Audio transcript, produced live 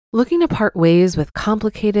Looking to part ways with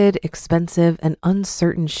complicated, expensive, and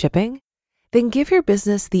uncertain shipping? Then give your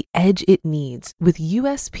business the edge it needs with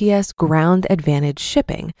USPS Ground Advantage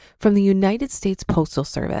shipping from the United States Postal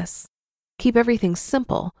Service. Keep everything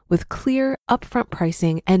simple with clear, upfront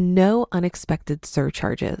pricing and no unexpected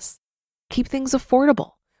surcharges. Keep things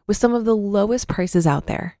affordable with some of the lowest prices out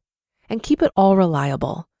there. And keep it all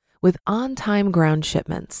reliable with on-time ground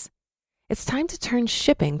shipments. It's time to turn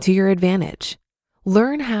shipping to your advantage.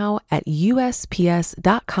 Learn how at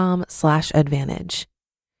USPS.com/advantage.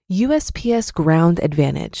 USPS Ground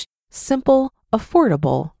Advantage. Simple,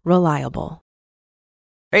 affordable, reliable.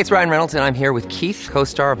 Hey, it's Ryan Reynolds, and I'm here with Keith,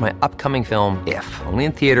 co-star of my upcoming film, If, only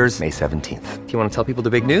in theaters May 17th. Do you want to tell people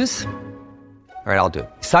the big news? All right, I'll do it.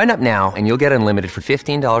 Sign up now and you'll get unlimited for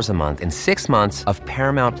 $15 a month and 6 months of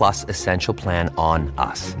Paramount Plus Essential Plan on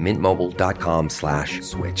us.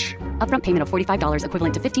 MintMobile.com/switch. Upfront payment of $45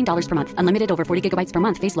 equivalent to $15 per month. Unlimited over 40 gigabytes per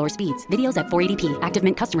month. Face lower speeds. Videos at 480p. Active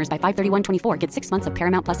Mint customers by 531.24 get 6 months of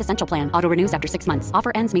Paramount Plus Essential Plan. Auto renews after 6 months.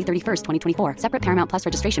 Offer ends May 31st, 2024. Separate Paramount Plus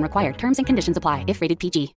registration required. Terms and conditions apply if rated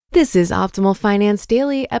PG. This is Optimal Finance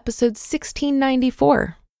Daily, episode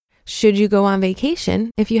 1694. Should you go on vacation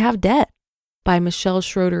if you have debt? By Michelle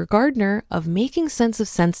Schroeder-Gardner of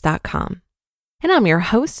MakingSenseOfSense.com. And I'm your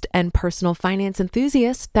host and personal finance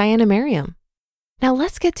enthusiast, Diana Merriam. Now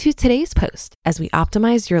let's get to today's post as we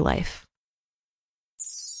optimize your life.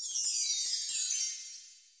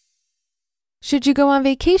 Should you go on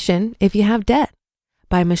vacation if you have debt?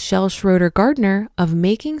 By Michelle Schroeder-Gardner of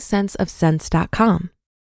MakingSenseOfSense.com.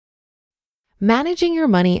 Managing your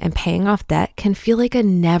money and paying off debt can feel like a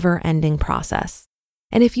never-ending process.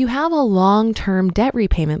 And if you have a long-term debt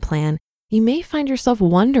repayment plan, you may find yourself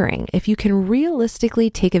wondering if you can realistically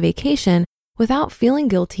take a vacation without feeling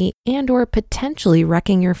guilty and/or potentially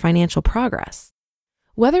wrecking your financial progress.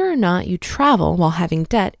 Whether or not you travel while having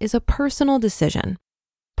debt is a personal decision.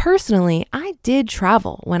 Personally, I did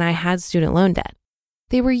travel when I had student loan debt.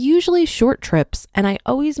 They were usually short trips, and I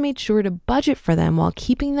always made sure to budget for them while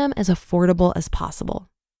keeping them as affordable as possible.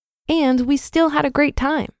 And we still had a great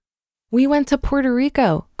time. We went to Puerto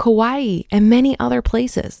Rico, Kauai, and many other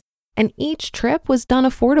places, and each trip was done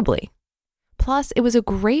affordably. Plus, it was a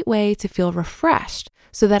great way to feel refreshed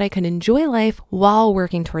so that I could enjoy life while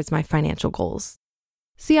working towards my financial goals.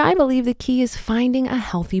 See, I believe the key is finding a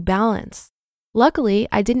healthy balance. Luckily,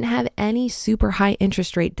 I didn't have any super high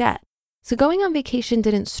interest rate debt, so going on vacation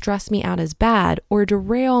didn't stress me out as bad or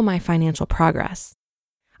derail my financial progress.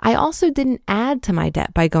 I also didn't add to my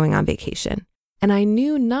debt by going on vacation. And I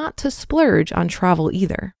knew not to splurge on travel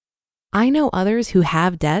either. I know others who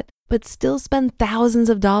have debt, but still spend thousands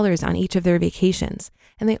of dollars on each of their vacations,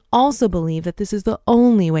 and they also believe that this is the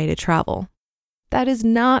only way to travel. That is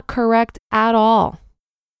not correct at all.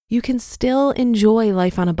 You can still enjoy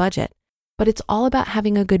life on a budget, but it's all about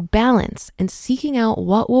having a good balance and seeking out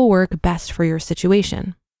what will work best for your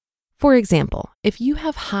situation. For example, if you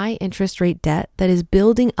have high interest rate debt that is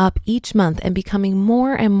building up each month and becoming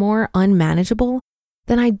more and more unmanageable,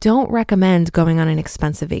 then I don't recommend going on an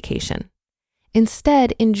expensive vacation.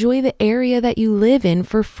 Instead, enjoy the area that you live in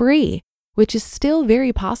for free, which is still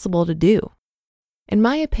very possible to do. In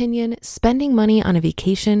my opinion, spending money on a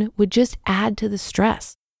vacation would just add to the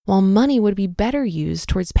stress, while money would be better used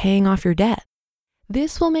towards paying off your debt.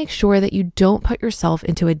 This will make sure that you don't put yourself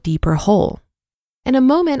into a deeper hole. In a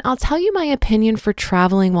moment, I'll tell you my opinion for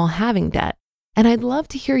traveling while having debt, and I'd love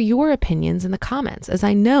to hear your opinions in the comments, as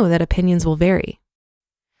I know that opinions will vary.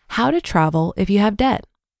 How to travel if you have debt.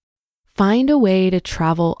 Find a way to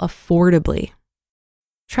travel affordably.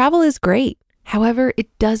 Travel is great. However,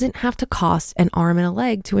 it doesn't have to cost an arm and a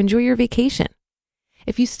leg to enjoy your vacation.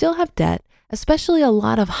 If you still have debt, especially a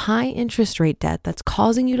lot of high interest rate debt that's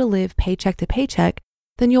causing you to live paycheck to paycheck,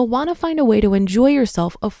 then you'll want to find a way to enjoy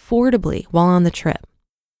yourself affordably while on the trip.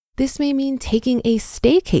 This may mean taking a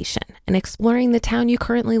staycation and exploring the town you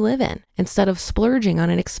currently live in instead of splurging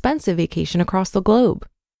on an expensive vacation across the globe.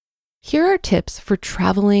 Here are tips for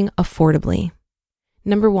traveling affordably.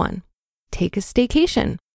 Number 1, take a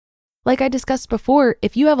staycation. Like I discussed before,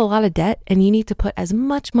 if you have a lot of debt and you need to put as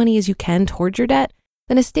much money as you can towards your debt,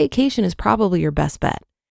 then a staycation is probably your best bet.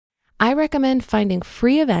 I recommend finding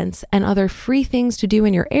free events and other free things to do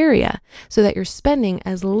in your area so that you're spending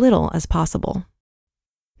as little as possible.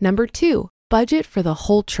 Number 2, budget for the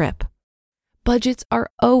whole trip. Budgets are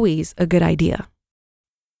always a good idea.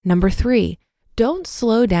 Number 3, don't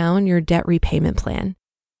slow down your debt repayment plan.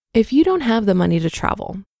 If you don't have the money to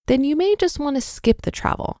travel, then you may just want to skip the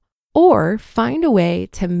travel or find a way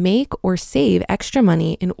to make or save extra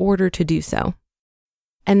money in order to do so.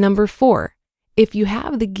 And number 4, if you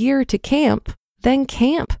have the gear to camp, then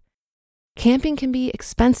camp. Camping can be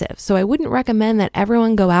expensive, so I wouldn't recommend that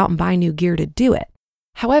everyone go out and buy new gear to do it.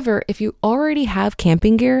 However, if you already have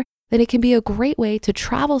camping gear, then it can be a great way to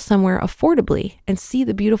travel somewhere affordably and see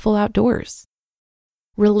the beautiful outdoors.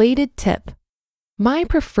 Related tip. My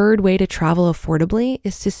preferred way to travel affordably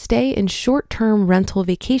is to stay in short-term rental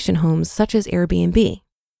vacation homes such as Airbnb.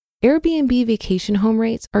 Airbnb vacation home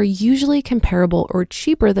rates are usually comparable or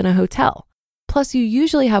cheaper than a hotel. Plus, you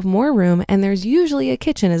usually have more room and there's usually a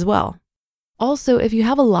kitchen as well. Also, if you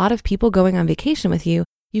have a lot of people going on vacation with you,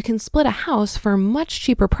 you can split a house for a much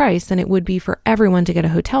cheaper price than it would be for everyone to get a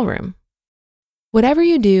hotel room. Whatever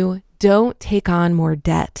you do, don't take on more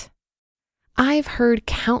debt. I've heard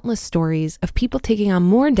countless stories of people taking on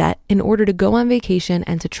more debt in order to go on vacation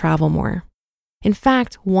and to travel more. In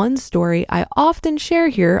fact, one story I often share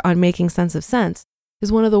here on Making Sense of Sense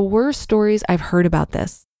is one of the worst stories I've heard about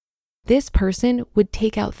this. This person would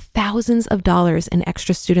take out thousands of dollars in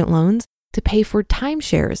extra student loans to pay for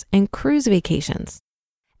timeshares and cruise vacations.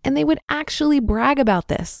 And they would actually brag about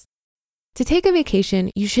this. To take a vacation,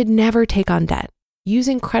 you should never take on debt.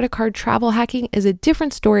 Using credit card travel hacking is a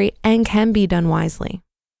different story and can be done wisely.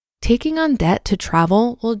 Taking on debt to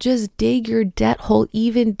travel will just dig your debt hole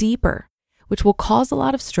even deeper, which will cause a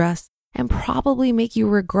lot of stress and probably make you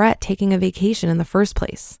regret taking a vacation in the first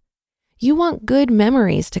place. You want good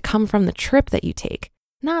memories to come from the trip that you take,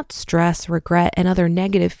 not stress, regret, and other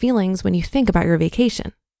negative feelings when you think about your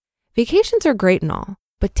vacation. Vacations are great and all,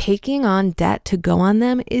 but taking on debt to go on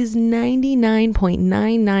them is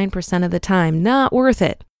 99.99% of the time not worth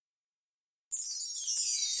it.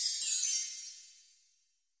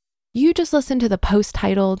 You just listened to the post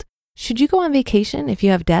titled, "Should You Go on Vacation If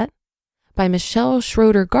You Have Debt?" by Michelle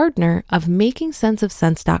Schroeder-Gardner of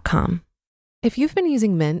MakingSenseOfSense.com. If you've been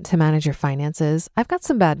using Mint to manage your finances, I've got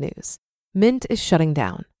some bad news. Mint is shutting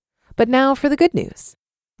down. But now for the good news.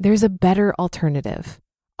 There's a better alternative.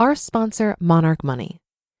 Our sponsor, Monarch Money.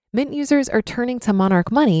 Mint users are turning to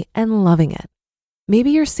Monarch Money and loving it.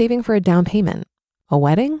 Maybe you're saving for a down payment, a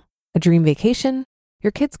wedding, a dream vacation,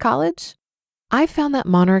 your kids' college. I've found that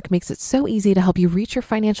Monarch makes it so easy to help you reach your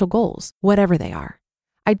financial goals, whatever they are.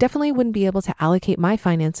 I definitely wouldn't be able to allocate my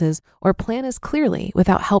finances or plan as clearly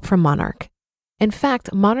without help from Monarch. In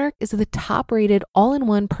fact, Monarch is the top-rated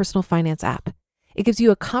all-in-one personal finance app. It gives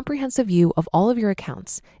you a comprehensive view of all of your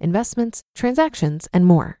accounts, investments, transactions, and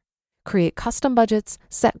more. Create custom budgets,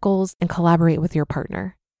 set goals, and collaborate with your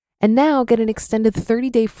partner. And now get an extended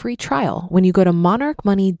 30-day free trial when you go to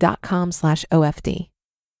monarchmoney.com/OFD.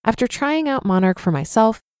 After trying out Monarch for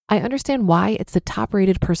myself, I understand why it's the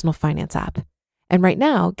top-rated personal finance app. And right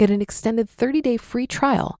now, get an extended 30-day free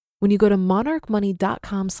trial when you go to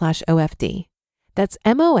monarchmoney.com/OFD. That's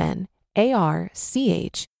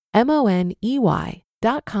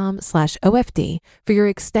monarchmoney.com/OFD for your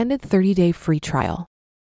extended 30-day free trial.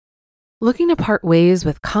 Looking to part ways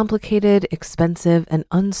with complicated, expensive, and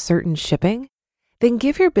uncertain shipping? Then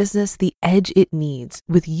give your business the edge it needs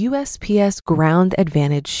with USPS Ground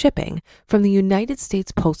Advantage shipping from the United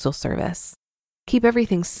States Postal Service. Keep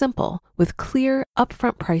everything simple with clear,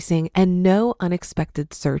 upfront pricing and no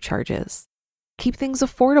unexpected surcharges. Keep things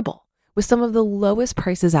affordable with some of the lowest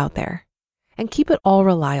prices out there. And keep it all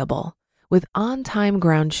reliable with on-time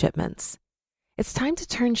ground shipments. It's time to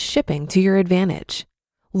turn shipping to your advantage.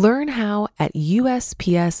 Learn how at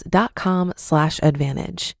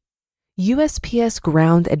USPS.com/advantage. USPS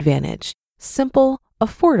Ground Advantage. Simple,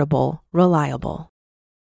 affordable, reliable.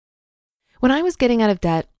 When I was getting out of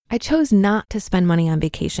debt, I chose not to spend money on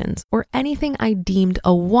vacations or anything I deemed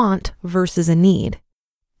a want versus a need.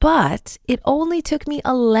 But it only took me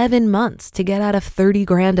 11 months to get out of 30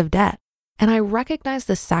 grand of debt. And I recognized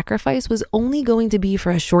the sacrifice was only going to be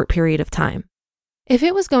for a short period of time. If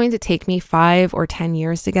it was going to take me 5 or 10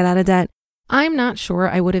 years to get out of debt, I'm not sure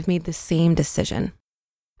I would have made the same decision.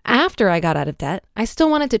 After I got out of debt, I still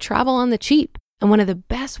wanted to travel on the cheap. And one of the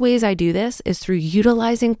best ways I do this is through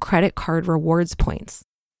utilizing credit card rewards points.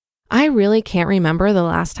 I really can't remember the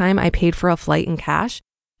last time I paid for a flight in cash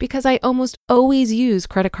because I almost always use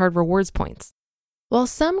credit card rewards points. While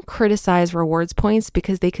some criticize rewards points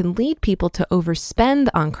because they can lead people to overspend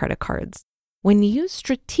on credit cards, when used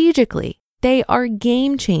strategically, they are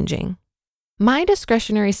game-changing. My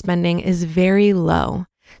discretionary spending is very low,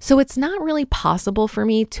 so it's not really possible for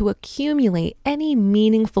me to accumulate any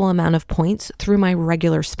meaningful amount of points through my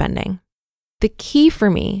regular spending. The key for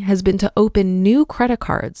me has been to open new credit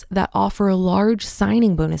cards that offer large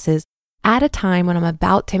signing bonuses at a time when I'm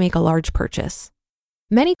about to make a large purchase.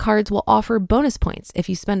 Many cards will offer bonus points if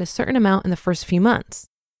you spend a certain amount in the first few months.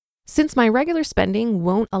 Since my regular spending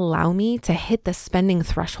won't allow me to hit the spending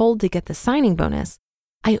threshold to get the signing bonus,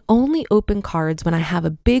 I only open cards when I have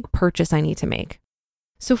a big purchase I need to make.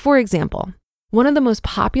 So for example, one of the most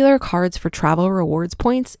popular cards for travel rewards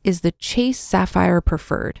points is the Chase Sapphire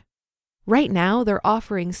Preferred. Right now, they're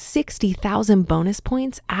offering 60,000 bonus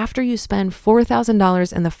points after you spend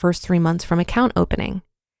 $4,000 in the first 3 months from account opening.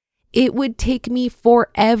 It would take me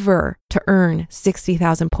forever to earn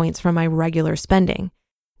 60,000 points from my regular spending.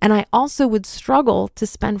 And I also would struggle to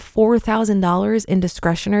spend $4,000 in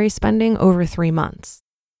discretionary spending over 3 months.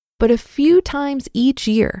 But a few times each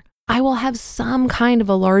year, I will have some kind of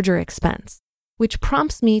a larger expense, which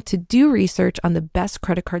prompts me to do research on the best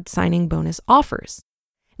credit card signing bonus offers.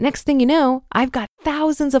 Next thing you know, I've got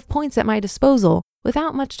thousands of points at my disposal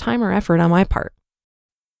without much time or effort on my part.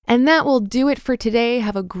 And that will do it for today.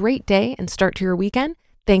 Have a great day and start to your weekend.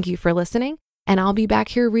 Thank you for listening, and I'll be back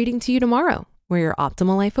here reading to you tomorrow, where your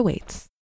optimal life awaits.